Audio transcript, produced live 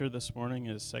Here this morning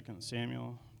is 2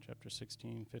 Samuel chapter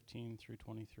 16, 15 through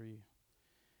 23.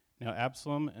 Now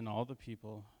Absalom and all the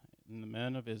people and the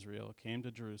men of Israel came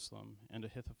to Jerusalem, and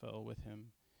Ahithophel with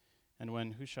him. And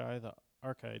when Hushai the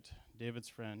Archite, David's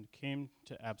friend, came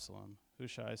to Absalom,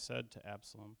 Hushai said to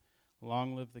Absalom,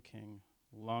 "Long live the king,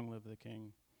 long live the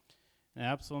king." And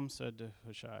Absalom said to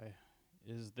Hushai,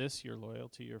 "Is this your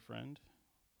loyalty, your friend?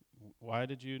 Why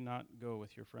did you not go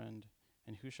with your friend?"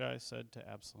 And Hushai said to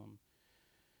Absalom,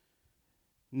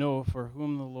 "No, for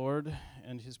whom the Lord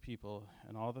and his people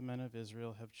and all the men of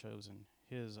Israel have chosen,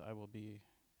 his I will be,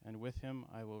 and with him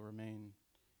I will remain.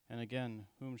 And again,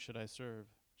 whom should I serve?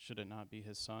 Should it not be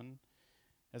his son?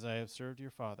 As I have served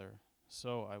your father,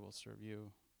 so I will serve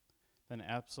you." Then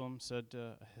Absalom said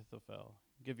to Ahithophel,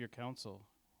 "Give your counsel.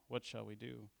 What shall we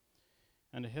do?"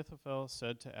 And Ahithophel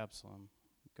said to Absalom,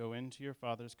 "Go in to your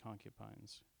father's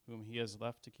concubines, whom he has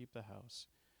left to keep the house.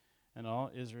 And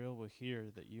all Israel will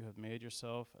hear that you have made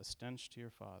yourself a stench to your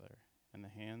father, and the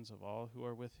hands of all who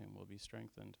are with him will be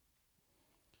strengthened."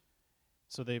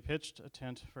 So they pitched a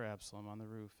tent for Absalom on the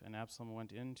roof, and Absalom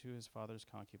went in to his father's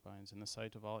concubines in the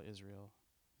sight of all Israel.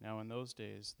 Now in those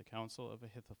days the counsel of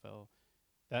Ahithophel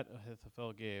that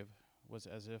Ahithophel gave was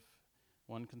as if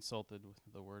one consulted with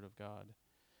the word of God.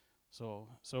 So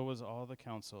was all the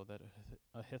counsel that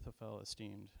Ahithophel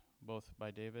esteemed, both by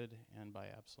David and by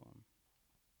Absalom.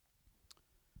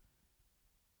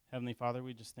 Heavenly Father,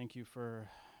 we just thank you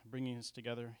for bringing us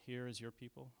together here as your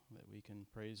people, that we can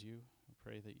praise you. I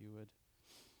pray that you would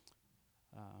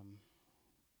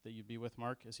be with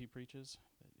Mark as he preaches,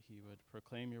 that he would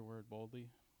proclaim your word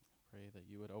boldly. I pray that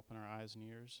you would open our eyes and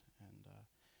ears and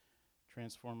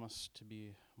transform us to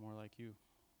be more like you.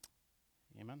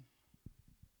 Amen.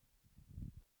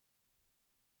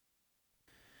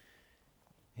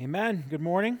 Amen. Good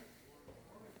morning.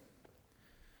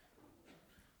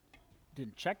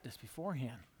 Didn't check this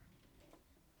beforehand.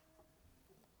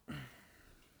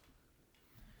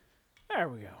 There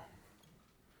we go.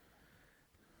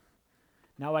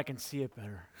 Now I can see it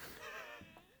better.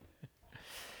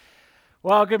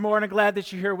 Well, good morning. Glad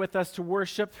that you're here with us to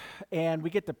worship. And we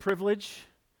get the privilege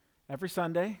every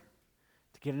Sunday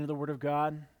to get into the Word of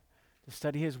God, to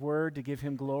study His Word, to give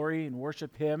Him glory and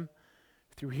worship Him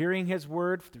through hearing His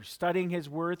Word, through studying His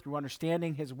Word, through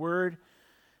understanding His Word.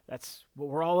 That's what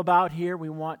we're all about here. We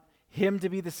want Him to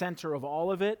be the center of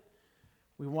all of it.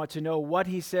 We want to know what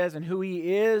He says and who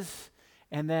He is,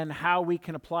 and then how we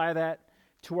can apply that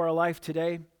to our life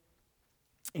today.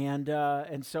 And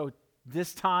so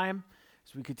this time,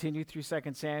 as we continue through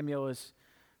 2 Samuel, is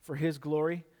for His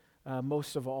glory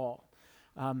most of all.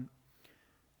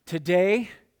 Today's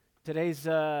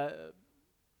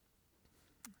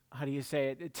how do you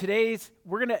say it?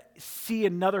 We're going to see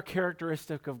another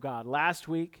characteristic of God. Last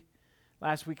week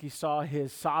you saw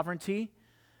His sovereignty.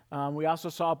 We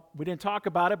didn't talk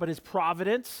about it, but His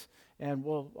providence, and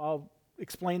I'll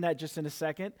explain that just in a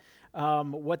second.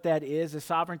 What that is, His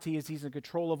sovereignty is He's in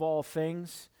control of all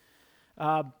things.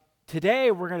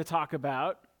 Today we're going to talk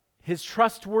about His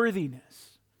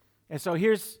trustworthiness. And so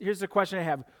here's the question I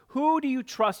have. Who do you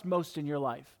trust most in your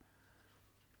life?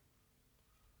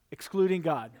 Excluding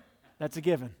God. That's a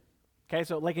given. Okay,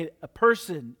 so like a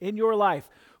person in your life,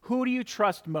 who do you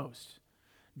trust most?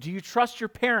 Do you trust your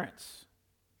parents?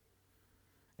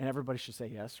 And everybody should say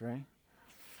yes, right?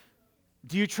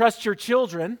 Do you trust your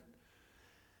children?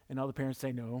 And all the parents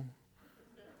say no.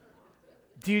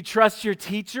 Do you trust your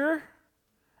teacher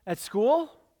at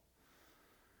school?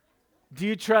 Do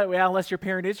you trust, unless your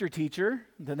parent is your teacher,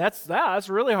 then that's a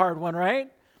really hard one, right?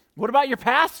 What about your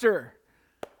pastor?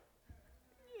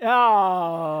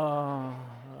 Oh,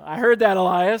 I heard that,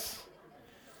 Elias.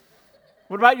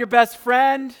 What about your best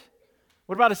friend?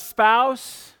 What about a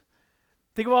spouse?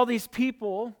 Think of all these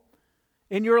people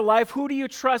in your life. Who do you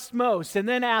trust most? And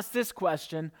then ask this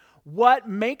question: what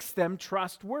makes them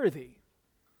trustworthy?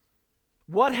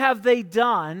 What have they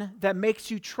done that makes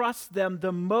you trust them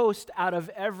the most out of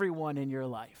everyone in your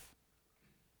life?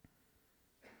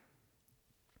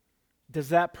 Does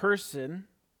that person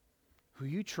who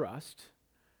you trust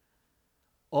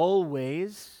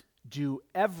always do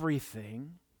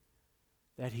everything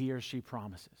that he or she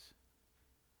promises?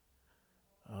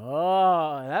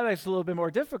 Oh, that makes it a little bit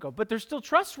more difficult, but they're still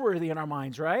trustworthy in our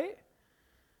minds, right?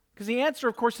 Because the answer,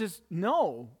 of course, is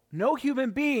no. No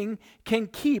human being can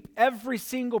keep every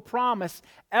single promise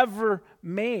ever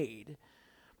made.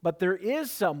 But there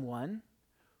is someone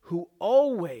who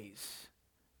always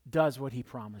does what he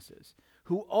promises,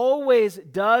 who always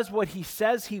does what he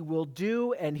says he will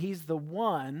do, and he's the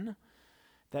one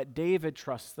that David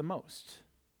trusts the most.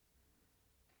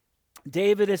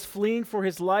 David is fleeing for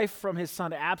his life from his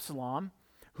son Absalom,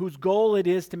 whose goal it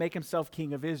is to make himself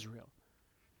king of Israel.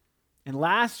 And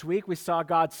last week we saw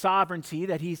God's sovereignty,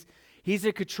 that he's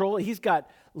in control. He's got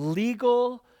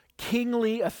legal,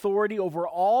 kingly authority over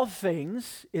all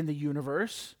things in the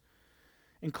universe,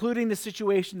 including the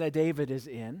situation that David is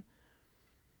in.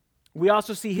 We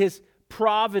also see his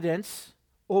providence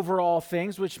over all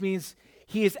things, which means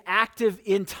he is active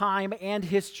in time and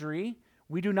history.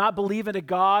 We do not believe in a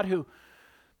God who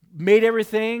made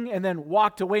everything and then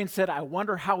walked away and said, I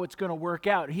wonder how it's going to work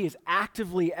out. He is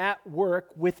actively at work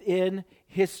within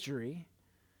history.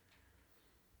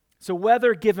 So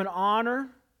whether given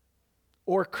honor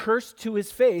or cursed to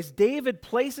his face, David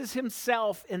places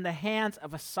himself in the hands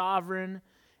of a sovereign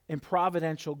and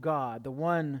providential God, the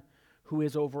one who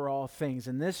is over all things.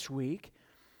 And this week,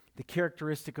 the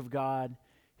characteristic of God,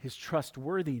 his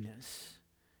trustworthiness,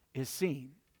 is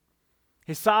seen.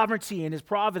 His sovereignty and his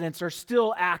providence are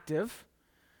still active,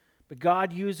 but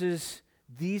God uses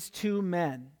these two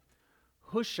men,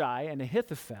 Hushai and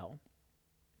Ahithophel,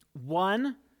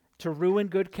 one to ruin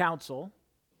good counsel,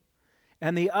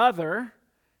 and the other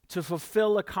to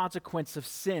fulfill a consequence of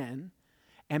sin.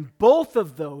 And both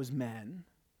of those men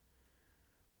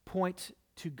point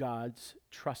to God's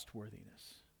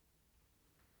trustworthiness.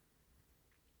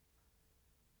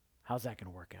 How's that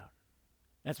going to work out?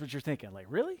 That's what you're thinking. Like,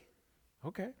 really?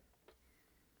 Okay.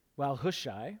 Well,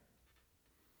 Hushai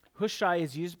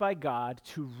is used by God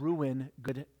to ruin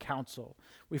good counsel.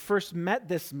 We first met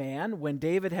this man when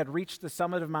David had reached the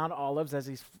summit of Mount Olives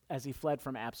as he fled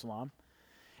from Absalom.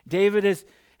 David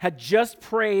had just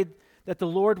prayed that the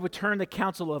Lord would turn the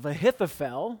counsel of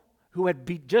Ahithophel, who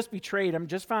had just betrayed him,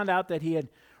 just found out that he had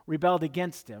rebelled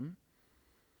against him.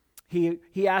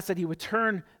 He asked that he would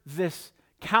turn this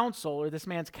counsel, or this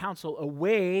man's counsel,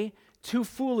 away to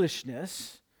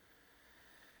foolishness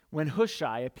when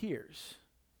Hushai appears.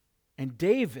 And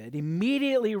David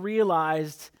immediately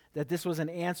realized that this was an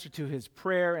answer to his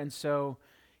prayer, and so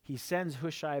he sends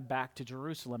Hushai back to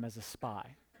Jerusalem as a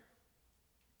spy.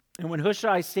 And when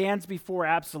Hushai stands before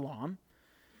Absalom,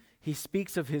 he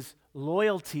speaks of his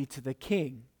loyalty to the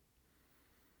king.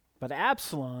 But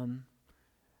Absalom,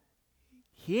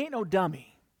 he ain't no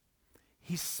dummy.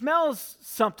 He smells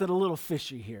something a little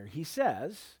fishy here. He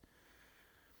says,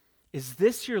 is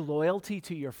this your loyalty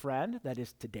to your friend, that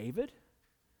is to David?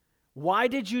 Why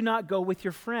did you not go with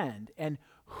your friend? And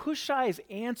Hushai's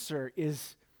answer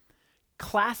is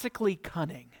classically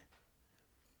cunning.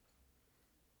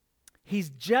 He's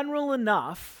general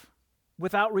enough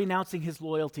without renouncing his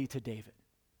loyalty to David.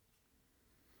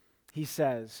 He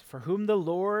says, for whom the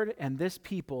Lord and this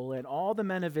people and all the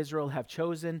men of Israel have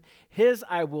chosen, his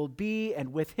I will be,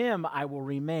 and with him I will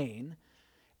remain.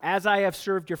 As I have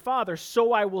served your father,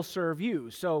 so I will serve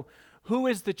you. So who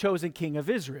is the chosen king of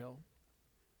Israel?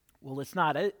 Well, it's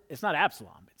not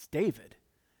Absalom, it's David.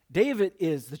 David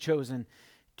is the chosen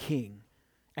king.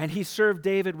 And he served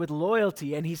David with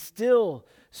loyalty, and he still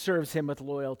serves him with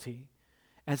loyalty.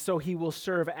 And so he will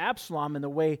serve Absalom in the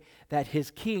way that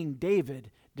his king,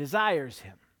 David, desires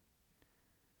him.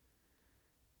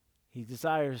 He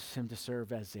desires him to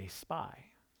serve as a spy.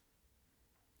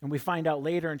 And we find out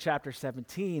later in chapter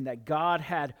 17 that God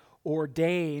had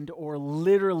ordained or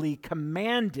literally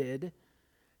commanded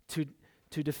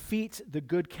to defeat the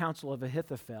good counsel of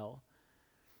Ahithophel.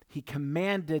 He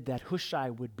commanded that Hushai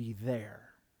would be there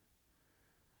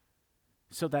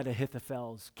so that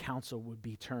Ahithophel's counsel would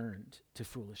be turned to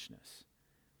foolishness.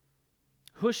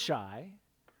 Hushai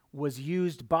was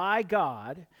used by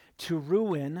God to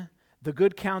ruin the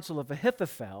good counsel of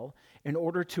Ahithophel in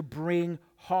order to bring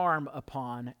harm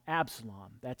upon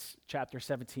Absalom. That's chapter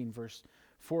 17, verse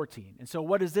 14. And so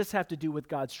what does this have to do with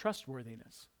God's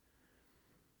trustworthiness?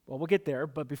 Well, we'll get there,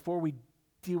 but before we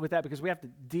deal with that, because we have to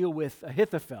deal with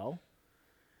Ahithophel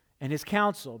and his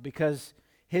counsel, because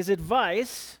his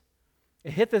advice,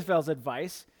 Ahithophel's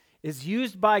advice, is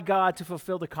used by God to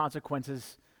fulfill the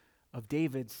consequences of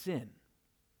David's sin.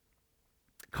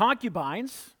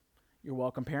 Concubines, you're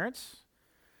welcome, parents,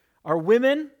 are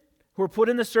women who were put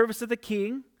in the service of the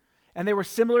king, and they were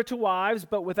similar to wives,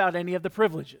 but without any of the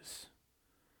privileges.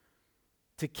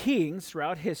 To kings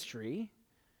throughout history,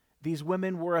 these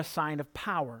women were a sign of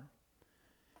power.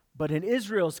 But in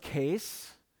Israel's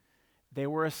case, they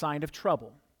were a sign of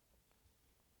trouble.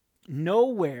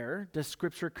 Nowhere does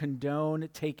Scripture condone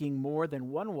taking more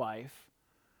than one wife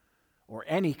or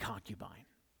any concubine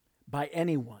by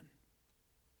anyone.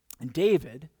 And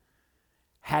David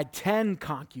had 10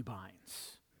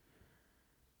 concubines,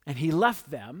 and he left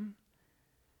them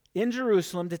in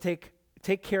Jerusalem to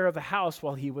take care of the house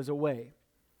while he was away.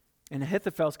 And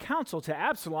Ahithophel's counsel to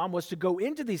Absalom was to go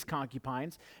into these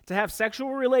concubines, to have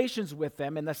sexual relations with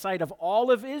them in the sight of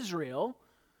all of Israel,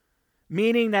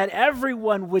 meaning that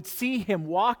everyone would see him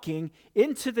walking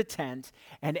into the tent,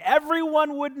 and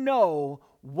everyone would know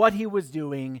what he was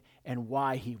doing and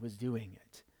why he was doing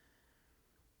it.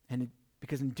 And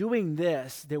because in doing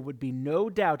this, there would be no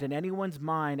doubt in anyone's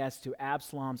mind as to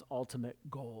Absalom's ultimate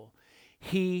goal.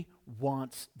 He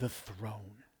wants the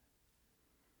throne.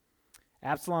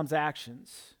 Absalom's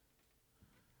actions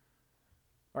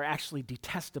are actually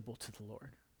detestable to the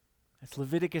Lord. That's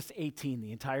Leviticus 18,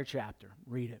 the entire chapter.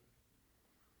 Read it.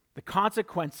 The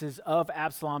consequences of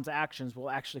Absalom's actions will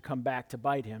actually come back to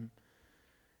bite him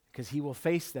because he will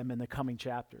face them in the coming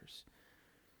chapters.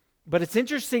 But it's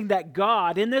interesting that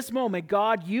God, in this moment,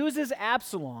 God uses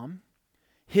Absalom,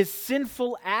 his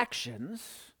sinful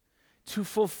actions, to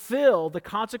fulfill the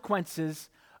consequences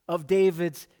of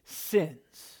David's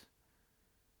sins.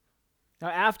 Now,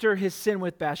 after his sin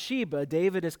with Bathsheba,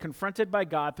 David is confronted by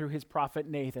God through his prophet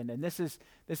Nathan. And this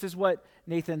is what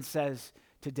Nathan says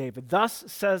to David. Thus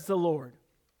says the Lord,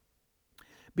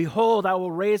 behold, I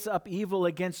will raise up evil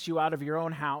against you out of your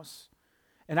own house,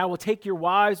 and I will take your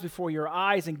wives before your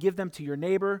eyes and give them to your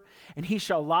neighbor, and he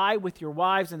shall lie with your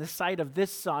wives in the sight of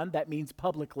this son. That means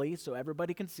publicly, so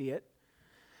everybody can see it.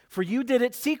 For you did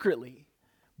it secretly,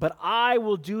 but I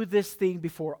will do this thing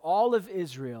before all of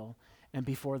Israel and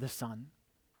before the sun.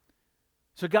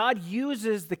 So God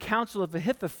uses the counsel of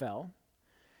Ahithophel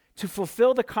to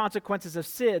fulfill the consequences of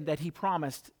sin that he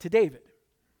promised to David.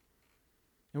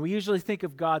 And we usually think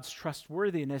of God's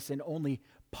trustworthiness in only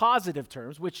positive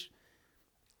terms, which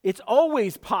it's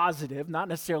always positive, not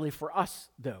necessarily for us,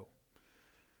 though.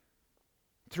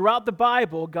 Throughout the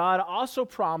Bible, God also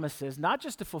promises not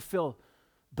just to fulfill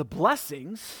the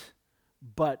blessings,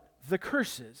 but the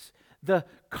curses, the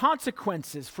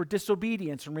consequences for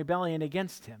disobedience and rebellion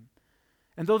against him.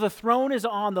 And though the throne is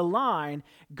on the line,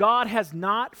 God has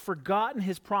not forgotten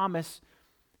his promise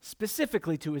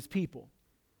specifically to his people.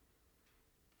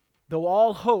 Though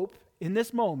all hope in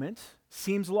this moment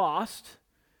seems lost,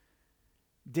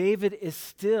 David is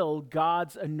still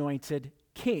God's anointed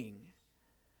king,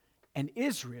 and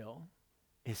Israel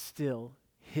is still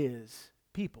his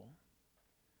people.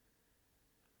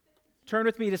 Turn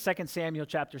with me to 2 Samuel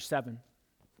chapter 7.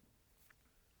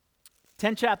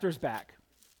 10 chapters back.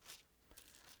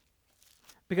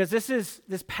 Because this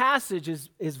passage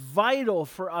is vital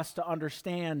for us to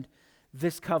understand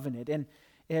this covenant. And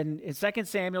in 2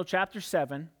 Samuel chapter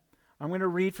 7, I'm going to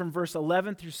read from verse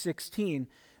 11 through 16.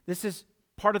 This is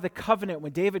part of the covenant.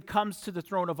 When David comes to the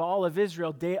throne of all of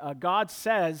Israel, God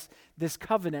says this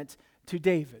covenant to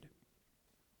David.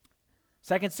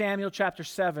 2 Samuel chapter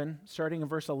 7, starting in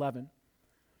verse 11.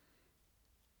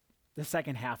 The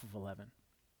second half of 11.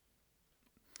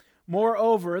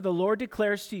 Moreover, the Lord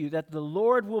declares to you that the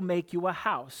Lord will make you a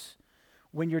house.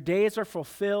 When your days are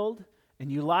fulfilled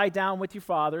and you lie down with your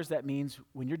fathers, that means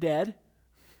when you're dead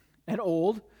and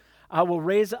old, I will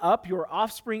raise up your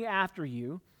offspring after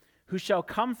you, who shall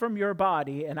come from your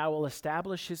body, and I will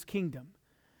establish his kingdom.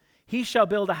 He shall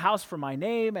build a house for my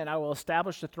name, and I will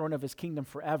establish the throne of his kingdom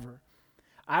forever.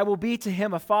 I will be to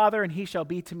him a father, and he shall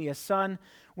be to me a son.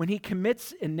 When he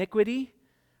commits iniquity,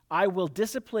 I will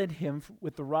discipline him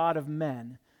with the rod of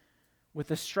men, with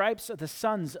the stripes of the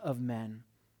sons of men.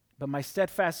 But my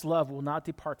steadfast love will not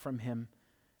depart from him,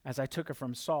 as I took it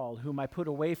from Saul, whom I put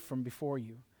away from before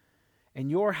you. And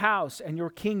your house and your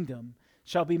kingdom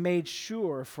shall be made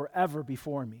sure forever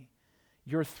before me.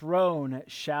 Your throne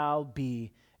shall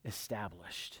be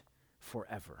established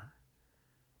forever.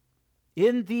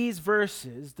 In these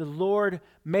verses, the Lord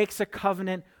makes a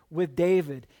covenant with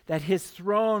David that his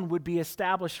throne would be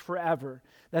established forever,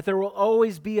 that there will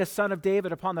always be a son of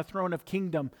David upon the throne of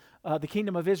the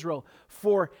kingdom of Israel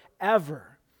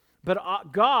forever.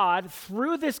 But God,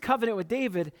 through this covenant with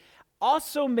David,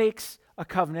 also makes a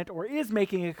covenant, or is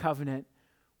making a covenant,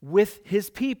 with his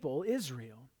people,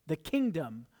 Israel, the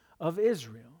kingdom of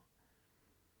Israel.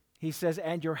 He says,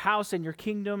 and your house and your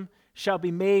kingdom shall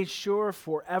be made sure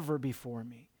forever before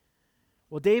me.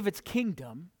 Well, David's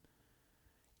kingdom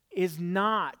is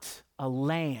not a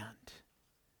land.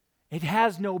 It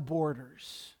has no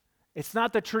borders. It's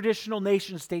not the traditional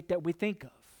nation state that we think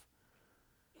of.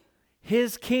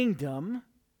 His kingdom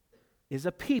is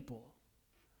a people.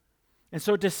 And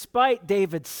so despite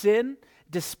David's sin,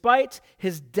 despite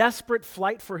his desperate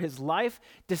flight for his life,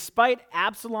 despite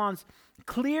Absalom's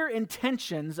clear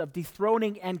intentions of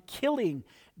dethroning and killing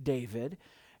David,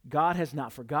 God has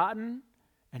not forgotten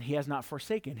and he has not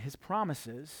forsaken his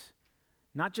promises,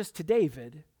 not just to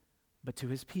David, but to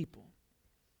his people.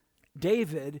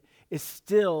 David is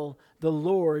still the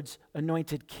Lord's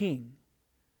anointed king.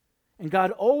 And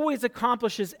God always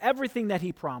accomplishes everything that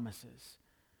he promises.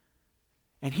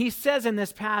 And he says in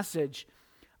this passage,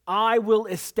 I will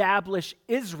establish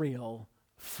Israel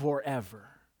forever.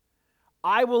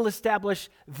 I will establish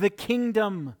the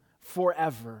kingdom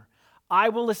forever. I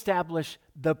will establish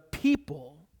the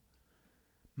people,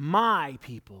 my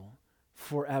people,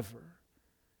 forever.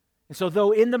 And so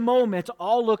though in the moment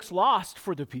all looks lost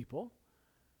for the people,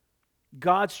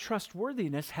 God's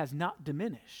trustworthiness has not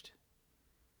diminished.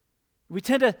 We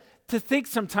tend to think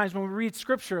sometimes when we read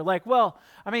Scripture like, well,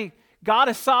 God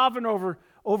is sovereign over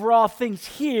all things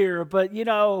here, but,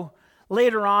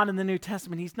 later on in the New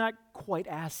Testament, he's not quite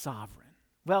as sovereign.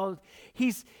 Well,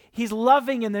 he's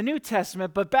loving in the New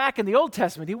Testament, but back in the Old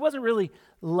Testament, he wasn't really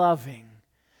loving.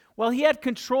 Well, he had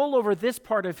control over this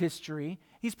part of history.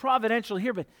 He's providential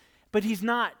here, but he's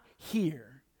not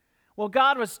here. Well,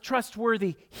 God was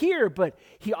trustworthy here, but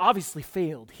he obviously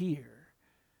failed here.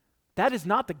 That is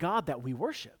not the God that we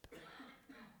worship.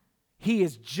 He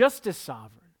is just as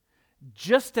sovereign,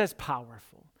 just as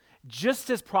powerful, just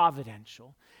as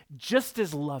providential, just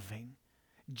as loving,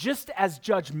 just as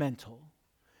judgmental,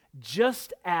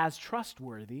 just as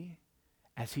trustworthy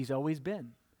as he's always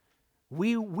been.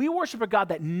 We worship a God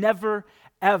that never,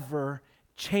 ever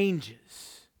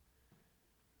changes.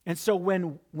 And so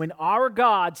when our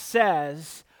God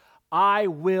says, I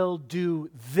will do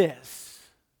this,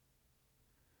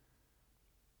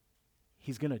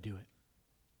 he's going to do it.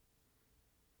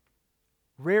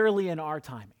 Rarely in our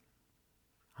timing.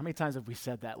 How many times have we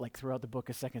said that, like throughout the book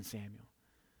of 2 Samuel?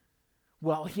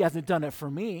 Well, he hasn't done it for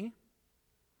me.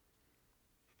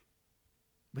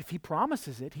 If he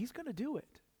promises it, he's going to do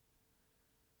it.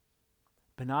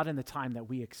 But not in the time that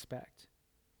we expect.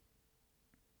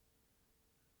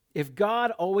 If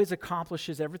God always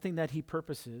accomplishes everything that he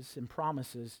purposes and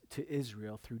promises to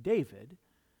Israel through David,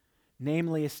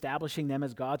 namely establishing them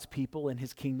as God's people in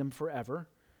his kingdom forever,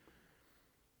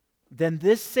 then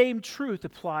this same truth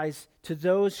applies to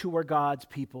those who are God's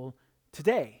people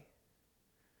today.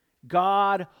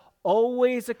 God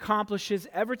always accomplishes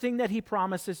everything that he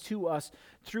promises to us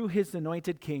through his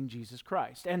anointed King, Jesus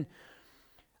Christ. And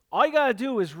all you got to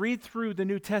do is read through the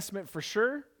New Testament for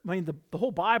sure. The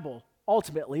whole Bible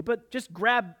ultimately, but just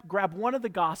grab one of the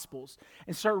Gospels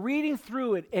and start reading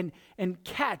through it and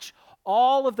catch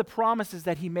all of the promises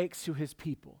that he makes to his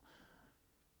people.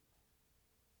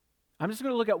 I'm just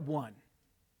going to look at one.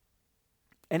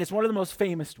 And it's one of the most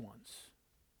famous ones.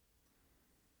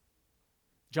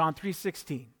 John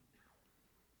 3:16.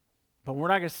 But we're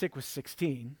not going to stick with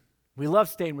 16. We love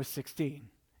staying with 16.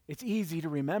 It's easy to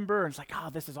remember, and it's like,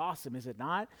 this is awesome, is it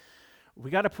not?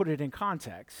 We got to put it in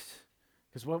context.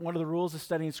 Because one of the rules of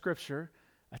studying Scripture,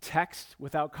 a text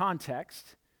without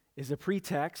context is a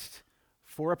pretext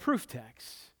for a proof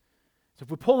text. So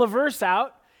if we pull a verse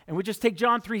out and we just take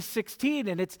John 3:16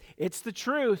 and it's the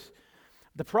truth,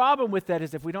 the problem with that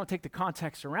is if we don't take the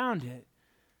context around it,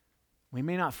 we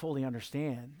may not fully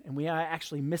understand and we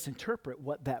actually misinterpret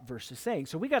what that verse is saying.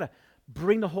 So we got to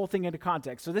bring the whole thing into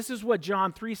context. So this is what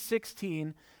John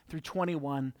 3:16 through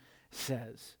 21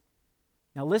 says.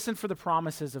 Now listen for the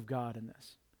promises of God in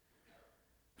this.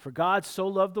 For God so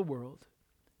loved the world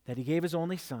that he gave his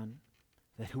only Son,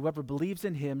 that whoever believes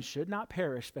in him should not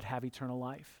perish but have eternal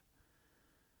life.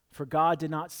 For God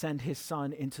did not send his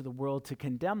Son into the world to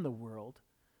condemn the world,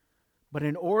 but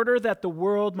in order that the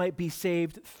world might be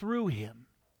saved through him.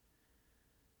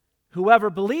 Whoever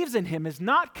believes in him is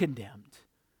not condemned,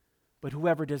 but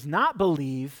whoever does not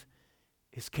believe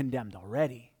is condemned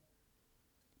already,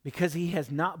 because he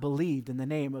has not believed in the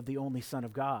name of the only Son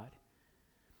of God.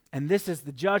 And this is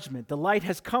the judgment. The light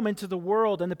has come into the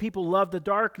world, and the people love the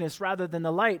darkness rather than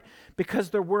the light, because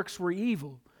their works were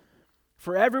evil.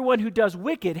 For everyone who does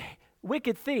wicked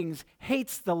things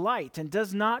hates the light and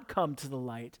does not come to the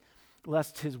light,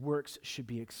 lest his works should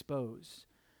be exposed.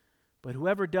 But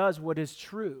whoever does what is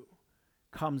true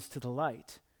comes to the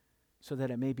light, so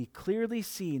that it may be clearly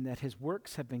seen that his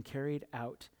works have been carried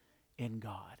out in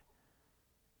God.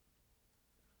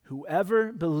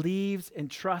 Whoever believes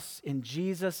and trusts in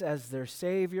Jesus as their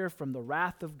Savior from the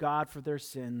wrath of God for their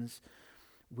sins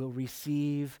will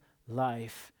receive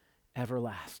life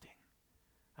everlasting.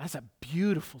 That's a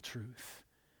beautiful truth.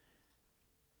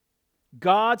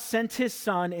 God sent his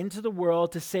Son into the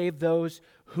world to save those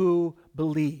who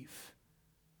believe.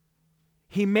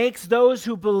 He makes those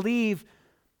who believe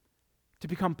to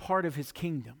become part of his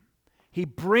kingdom. He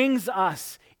brings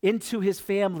us into his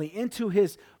family, into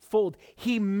his fold.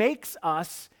 He makes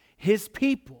us his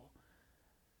people,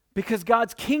 because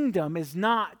God's kingdom is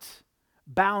not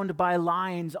bound by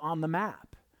lines on the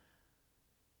map.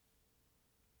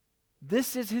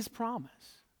 This is his promise.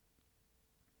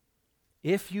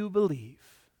 If you believe,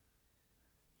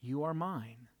 you are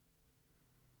mine.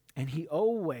 And he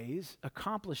always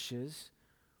accomplishes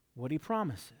what he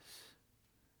promises.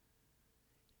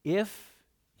 If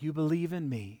you believe in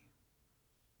me,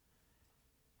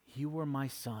 you are my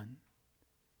son,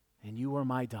 and you are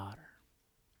my daughter.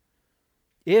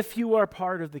 If you are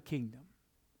part of the kingdom,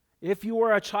 if you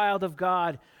are a child of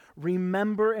God,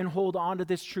 remember and hold on to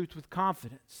this truth with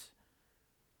confidence.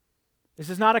 This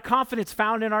is not a confidence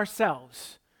found in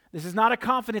ourselves. This is not a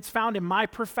confidence found in my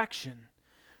perfection.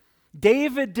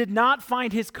 David did not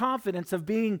find his confidence of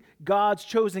being God's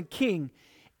chosen king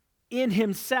in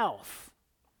himself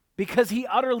because he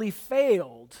utterly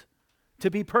failed to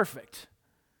be perfect.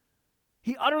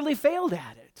 He utterly failed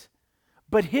at it.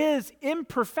 But his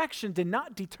imperfection did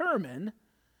not determine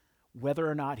whether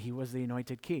or not he was the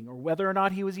anointed king, or whether or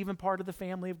not he was even part of the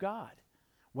family of God,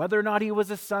 whether or not he was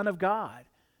a son of God.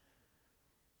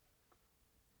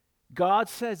 God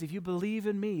says, if you believe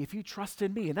in me, if you trust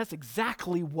in me, and that's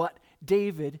exactly what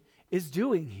David is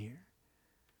doing here.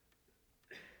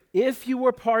 If you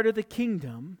were part of the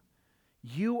kingdom,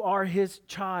 you are his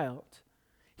child.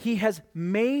 He has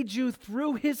made you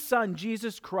through his son,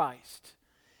 Jesus Christ,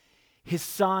 his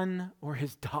son or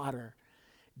his daughter,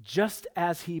 just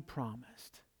as he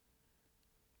promised.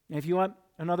 And if you want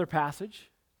another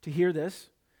passage to hear this,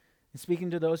 and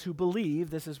speaking to those who believe,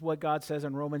 this is what God says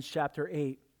in Romans chapter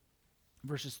 8,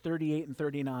 verses 38 and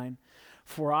 39.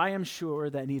 For I am sure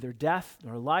that neither death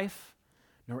nor life,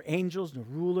 nor angels, nor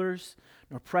rulers,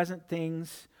 nor present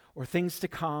things, or things to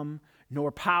come,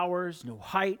 nor powers, nor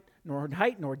height,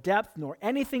 nor depth, nor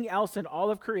anything else in all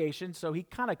of creation, so he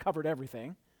kind of covered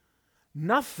everything,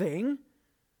 nothing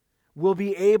will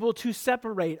be able to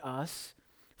separate us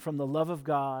from the love of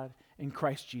God in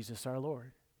Christ Jesus our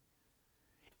Lord.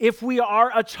 If we are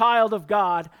a child of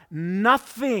God,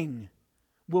 nothing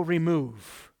will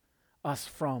remove us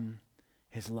from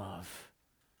his love.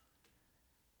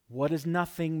 What does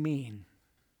nothing mean?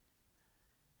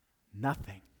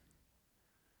 Nothing.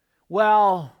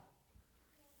 Well,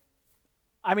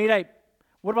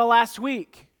 what about last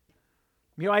week?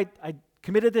 I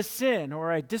committed this sin,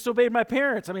 or I disobeyed my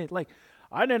parents.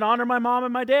 I didn't honor my mom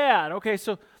and my dad. Okay,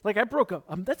 so I broke up.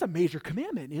 That's a major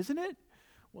commandment, isn't it?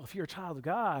 Well, if you're a child of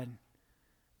God,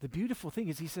 the beautiful thing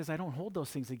is he says, I don't hold those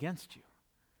things against you.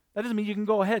 That doesn't mean you can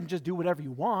go ahead and just do whatever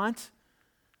you want.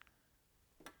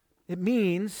 It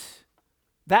means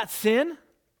that sin,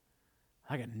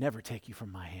 I can never take you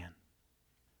from my hand.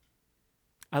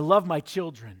 I love my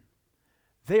children.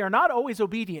 They are not always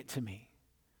obedient to me,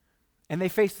 and they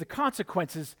face the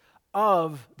consequences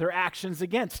of their actions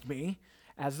against me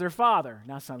as their father.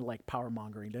 Now, it sounded like power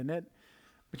mongering, didn't it?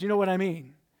 But you know what I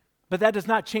mean. But that does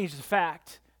not change the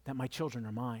fact that my children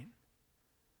are mine.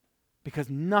 Because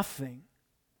nothing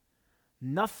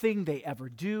they ever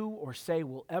do or say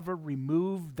will ever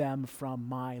remove them from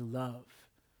my love.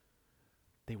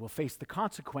 They will face the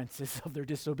consequences of their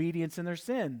disobedience and their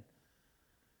sin.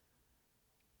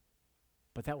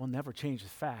 But that will never change the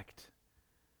fact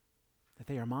that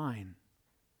they are mine.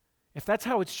 If that's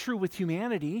how it's true with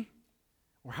humanity,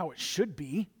 or how it should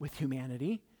be with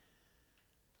humanity,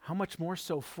 how much more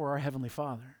so for our Heavenly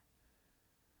Father?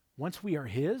 Once we are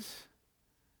his,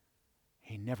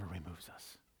 he never removes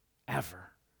us, ever.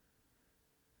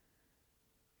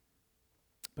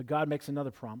 But God makes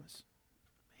another promise.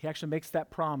 He actually makes that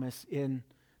promise in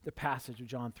the passage of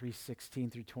John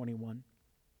 3:16 through 21.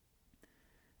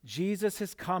 Jesus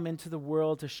has come into the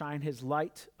world to shine his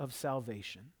light of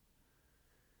salvation.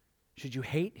 Should you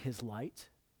hate his light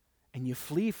and you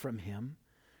flee from him,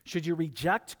 should you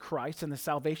reject Christ and the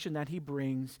salvation that he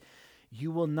brings,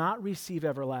 you will not receive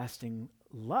everlasting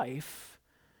life,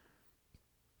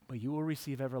 but you will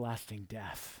receive everlasting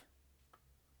death.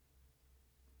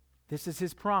 This is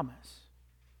his promise,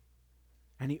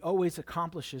 and he always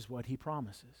accomplishes what he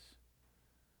promises.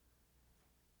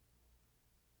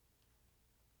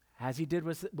 As he did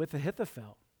with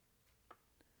Ahithophel.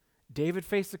 David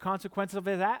faced the consequence of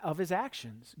his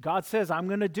actions. God says, I'm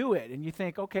going to do it. And you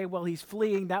think, okay, well, he's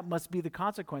fleeing. That must be the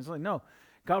consequence. No,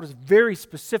 God was very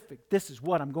specific. This is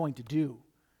what I'm going to do.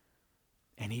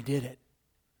 And he did it.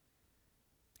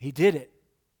 He did it.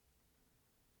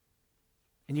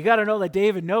 And you got to know that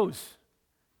David knows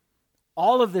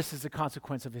all of this is a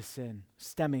consequence of his sin,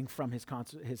 stemming from his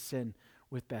sin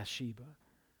with Bathsheba.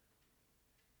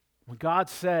 When God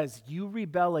says, you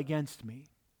rebel against me,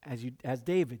 as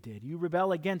David did, you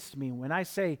rebel against me. When I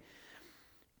say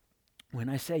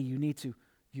you need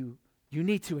to You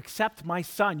need to accept my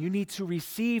son. You need to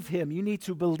receive him. You need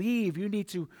to believe. You need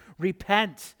to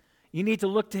repent. You need to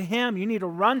look to him. You need to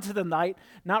run to the light,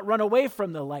 not run away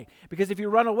from the light. Because if you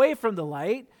run away from the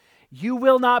light, you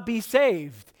will not be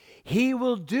saved. He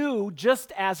will do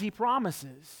just as he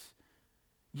promises.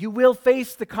 You will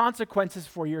face the consequences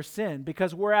for your sin,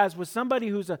 because whereas with somebody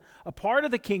who's a part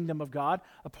of the kingdom of God,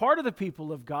 a part of the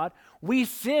people of God, we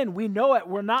sin, we know it,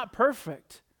 we're not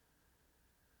perfect.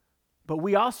 But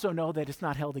we also know that it's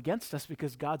not held against us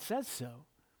because God says so.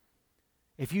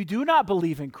 If you do not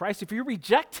believe in Christ, if you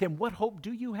reject him, what hope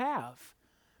do you have?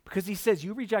 Because he says,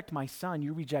 you reject my son,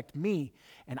 you reject me,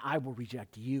 and I will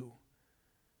reject you.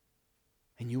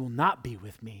 And you will not be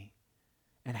with me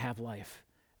and have life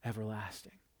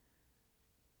everlasting.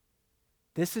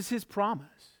 This is his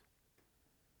promise.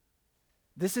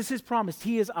 This is his promise.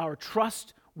 He is our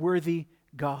trustworthy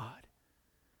God.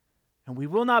 And we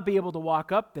will not be able to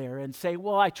walk up there and say,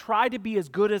 well, I try to be as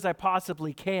good as I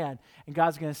possibly can. And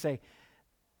God's going to say,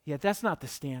 yeah, that's not the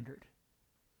standard.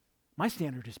 My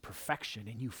standard is perfection,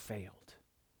 and you failed.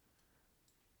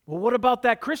 Well, what about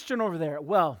that Christian over there?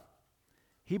 Well,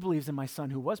 he believes in my son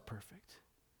who was perfect.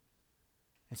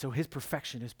 And so his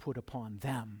perfection is put upon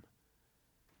them.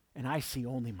 And I see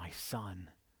only my son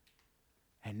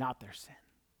and not their sin.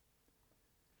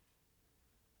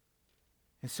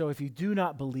 And so if you do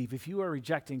not believe, if you are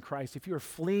rejecting Christ, if you are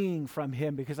fleeing from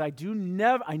him, because I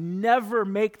never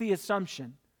make the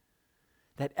assumption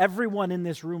that everyone in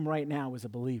this room right now is a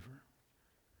believer,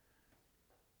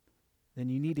 then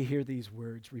you need to hear these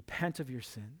words. Repent of your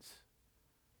sins.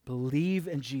 Believe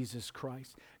in Jesus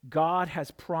Christ. God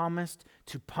has promised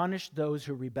to punish those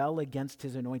who rebel against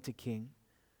his anointed king,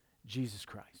 Jesus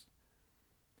Christ.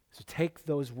 So take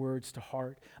those words to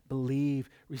heart. Believe,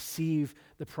 receive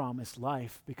the promised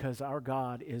life, because our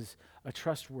God is a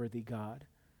trustworthy God.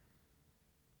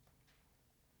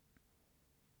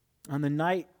 On the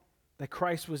night that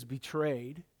Christ was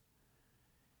betrayed,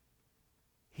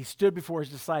 he stood before his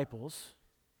disciples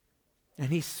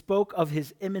and he spoke of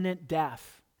his imminent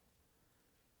death.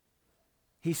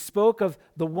 He spoke of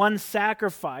the one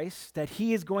sacrifice that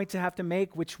he is going to have to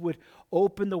make, which would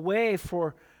open the way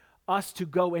for us to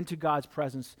go into God's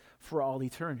presence for all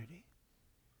eternity.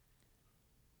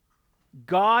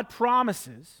 God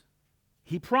promises,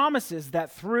 he promises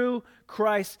that through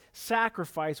Christ's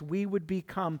sacrifice we would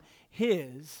become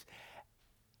his,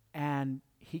 and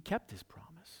he kept his promise.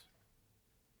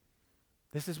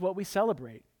 This is what we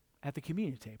celebrate at the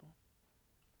communion table.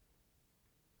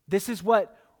 This is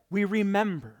what we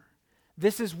remember.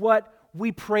 This is what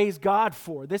we praise God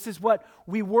for. This is what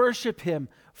we worship him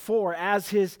for as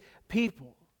his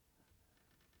people.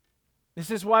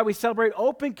 This is why we celebrate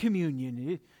open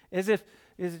communion. You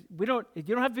don't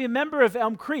have to be a member of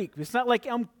ElmCreek. It's not like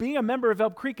being a member of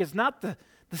ElmCreek is not the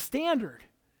standard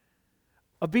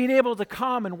of being able to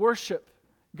come and worship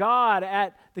God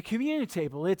at the communion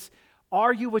table. It's,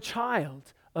 are you a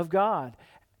child of God?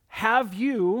 Have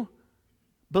you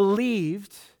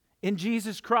believed in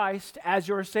Jesus Christ as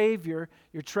your Savior,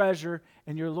 your treasure,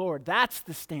 and your Lord? That's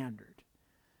the standard.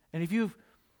 And if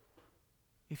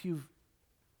you've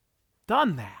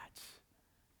done that,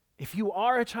 if you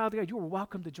are a child of God, you are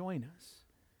welcome to join us.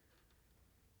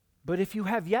 But if you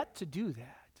have yet to do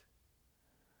that,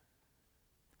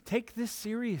 take this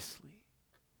seriously.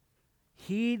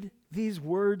 Heed these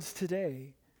words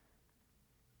today.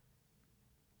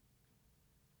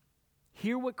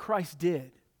 Hear what Christ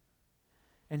did.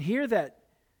 And hear that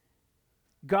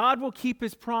God will keep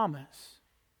his promise.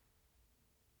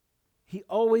 He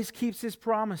always keeps his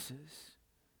promises.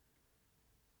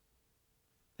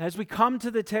 As we come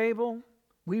to the table,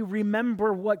 we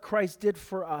remember what Christ did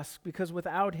for us, because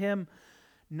without him,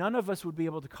 none of us would be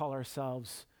able to call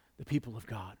ourselves the people of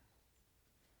God.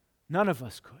 None of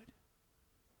us could.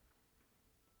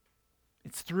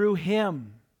 It's through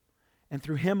him and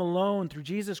through him alone, through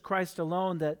Jesus Christ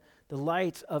alone, that the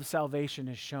light of salvation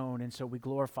is shown, and so we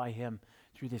glorify him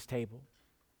through this table.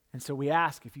 And so we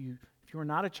ask, if you are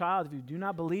not a child, if you do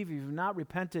not believe, if you have not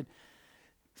repented,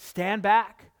 stand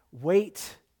back,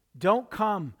 wait, don't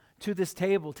come to this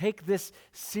table. Take this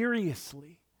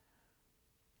seriously.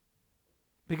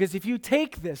 Because if you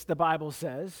take this, the Bible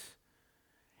says,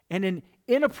 in an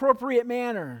inappropriate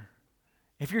manner,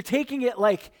 if you're taking it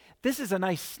like this is a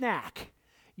nice snack,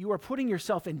 you are putting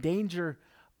yourself in danger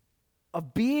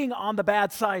of being on the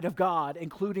bad side of God,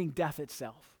 including death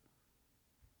itself.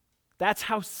 That's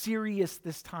how serious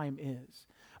this time is.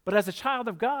 But as a child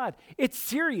of God, it's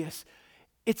serious.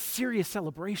 It's serious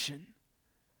celebration.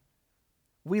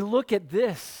 We look at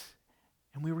this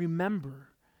and we remember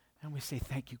and we say,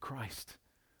 thank you, Christ.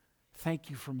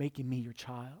 Thank you for making me your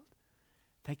child.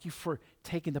 Thank you for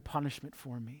taking the punishment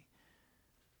for me.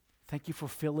 Thank you for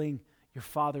fulfilling your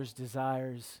Father's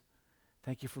desires.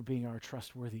 Thank you for being our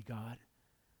trustworthy God.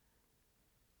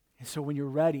 And so when you're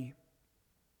ready,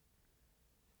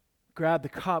 grab the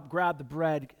cup, grab the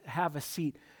bread, have a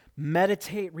seat,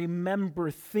 meditate,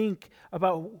 remember, think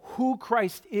about who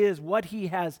Christ is, what he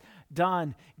has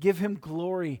done. Give him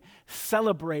glory.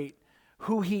 Celebrate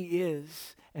who he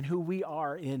is and who we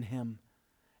are in him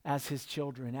as his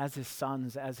children, as his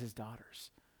sons, as his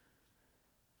daughters.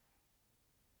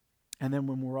 And then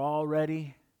when we're all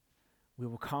ready, we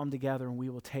will come together and we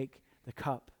will take the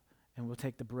cup and we'll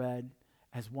take the bread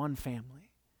as one family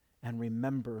and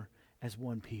remember as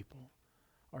one people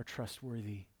our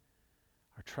trustworthy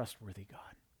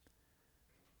God.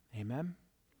 Amen?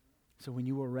 So when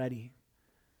you are ready,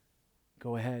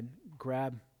 go ahead,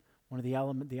 grab one of the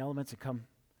elements and come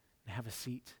and have a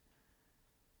seat,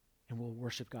 and we'll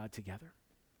worship God together.